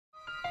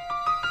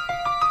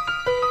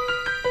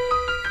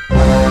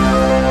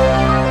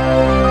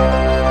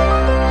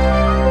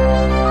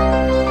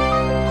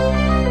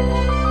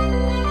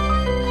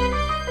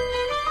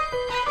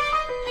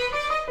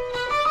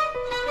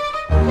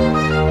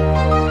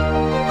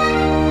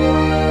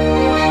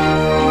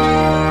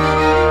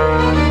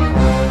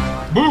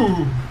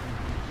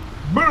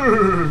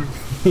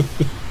Brr.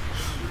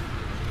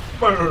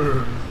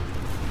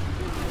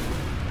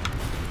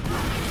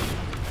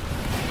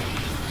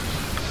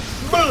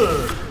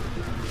 Brr.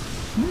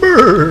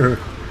 Brr.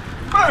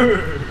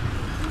 Brr.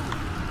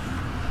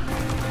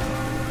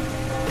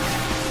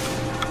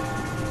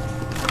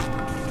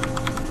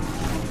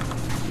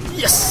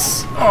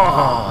 Yes!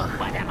 Oh!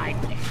 What am I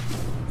playing?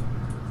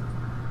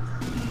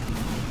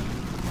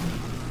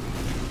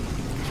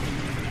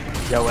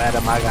 Yo,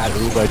 Adam, I got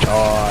Uber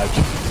charge.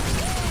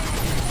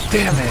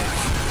 Damn it.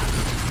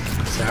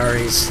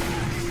 Sorries.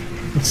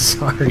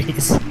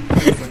 Sorries.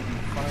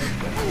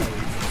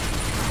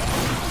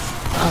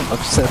 I'm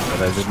upset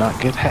that I did not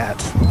get hat.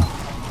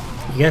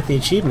 You got the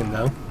achievement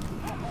though.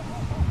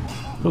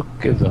 Who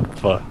gives a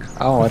fuck?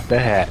 I want the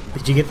hat.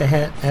 Did you get the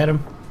hat,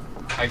 Adam?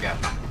 I got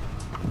it.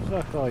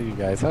 Fuck all you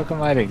guys. How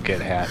come I didn't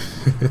get hat?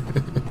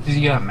 Did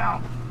you got a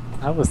mount?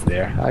 I was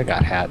there. I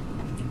got hat.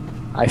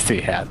 I see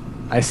hat.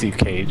 I see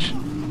cage.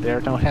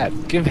 There no hat.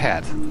 Give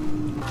hat.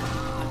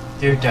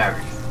 Dear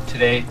Diary,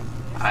 today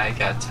I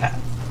got hat.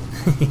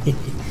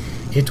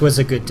 It was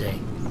a good day.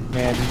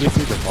 Man, did you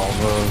see the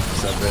Volvo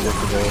subreddit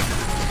today?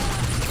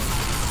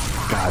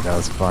 God, that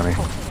was funny.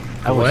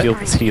 I will What? heal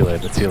this healer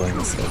that's healing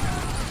this thing.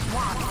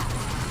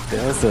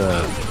 There was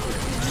a...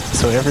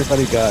 So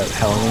everybody got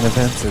Halloween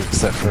events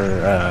except for,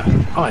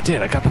 oh, I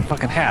did! I got the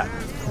fucking hat!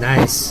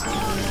 Nice.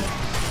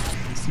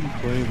 I see you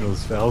playing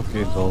those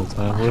Falcons all the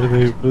time. What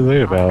are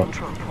they about?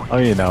 Oh,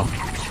 you know.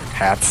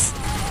 Hats.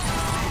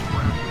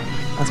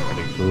 That's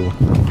pretty cool.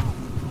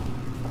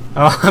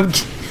 Oh,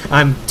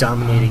 I'm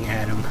dominating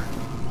Adam.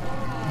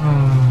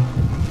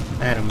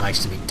 Adam likes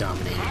to be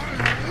dominated.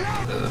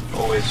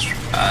 Always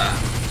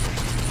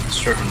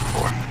striven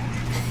for.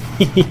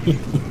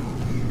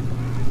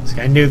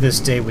 I knew this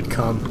day would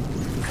come.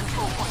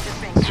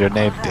 Is your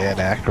name Dan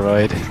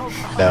Aykroyd?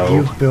 No.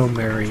 You, Bill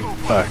Murray.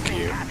 Fuck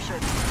you.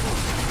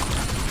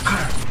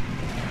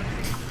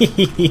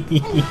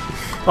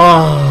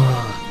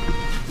 Oh.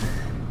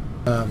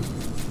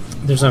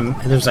 There's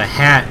a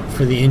hat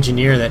for the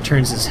engineer that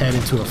turns his head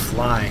into a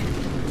fly,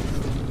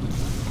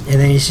 and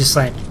then he's just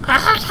like.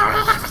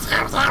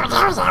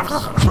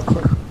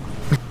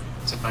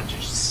 It's a bunch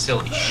of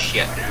silly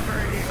shit.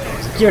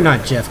 You're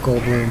not Jeff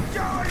Goldblum.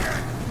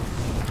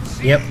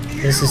 Yep,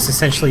 this is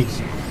essentially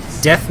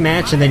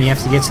deathmatch, and then you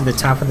have to get to the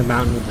top of the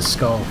mountain with the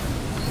skull,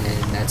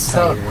 and that's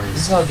how you win.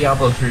 This is how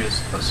Diablo 3 is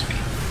supposed to be.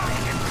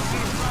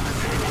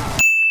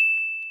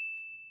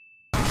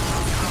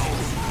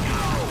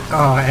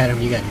 Oh, Adam,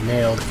 you got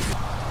nailed.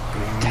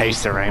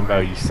 Taste the rainbow,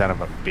 you son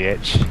of a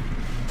bitch.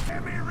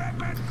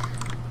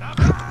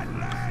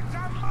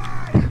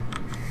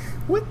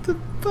 What the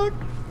fuck?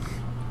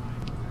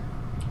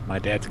 My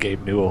dad's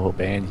Gabe Newell will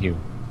ban you.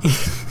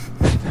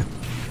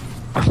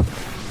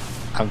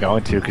 I'm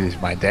going to because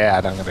he's my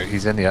dad.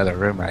 He's in the other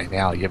room right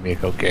now. You want me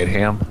to go get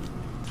him?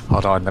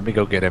 Hold on, let me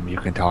go get him. You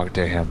can talk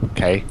to him,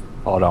 okay?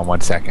 Hold on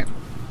 1 second.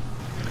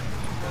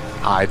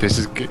 Hi, this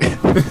is Gabe.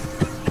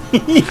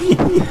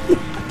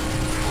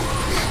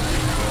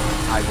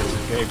 Hi, this is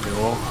Gabe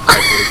Newell.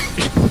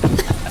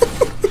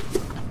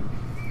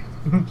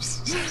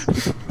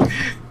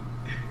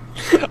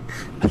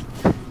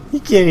 You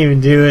can't even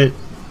do it.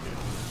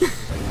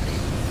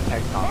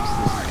 Hey, Cops,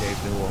 this is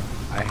Gabe Newell.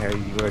 I hear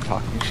you were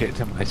talking shit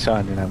to my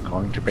son, and I'm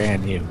going to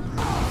ban you.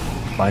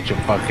 Bunch of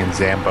fucking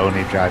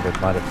Zamboni driving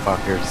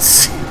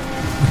motherfuckers.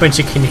 Bunch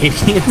of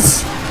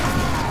Canadians.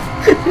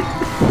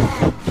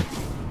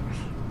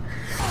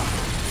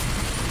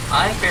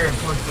 My favorite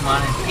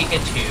Pokemon is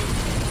Pikachu.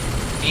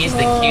 He's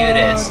the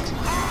cutest.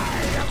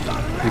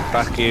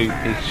 Fuck you,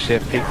 piece of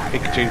shit.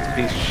 Pikachu's a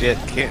piece of shit.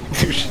 Can't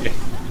do shit.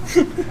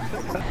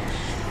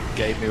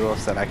 Gabe Newell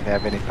said I can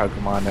have any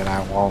Pokemon that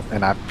I want,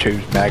 and I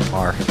choose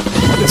Magmar.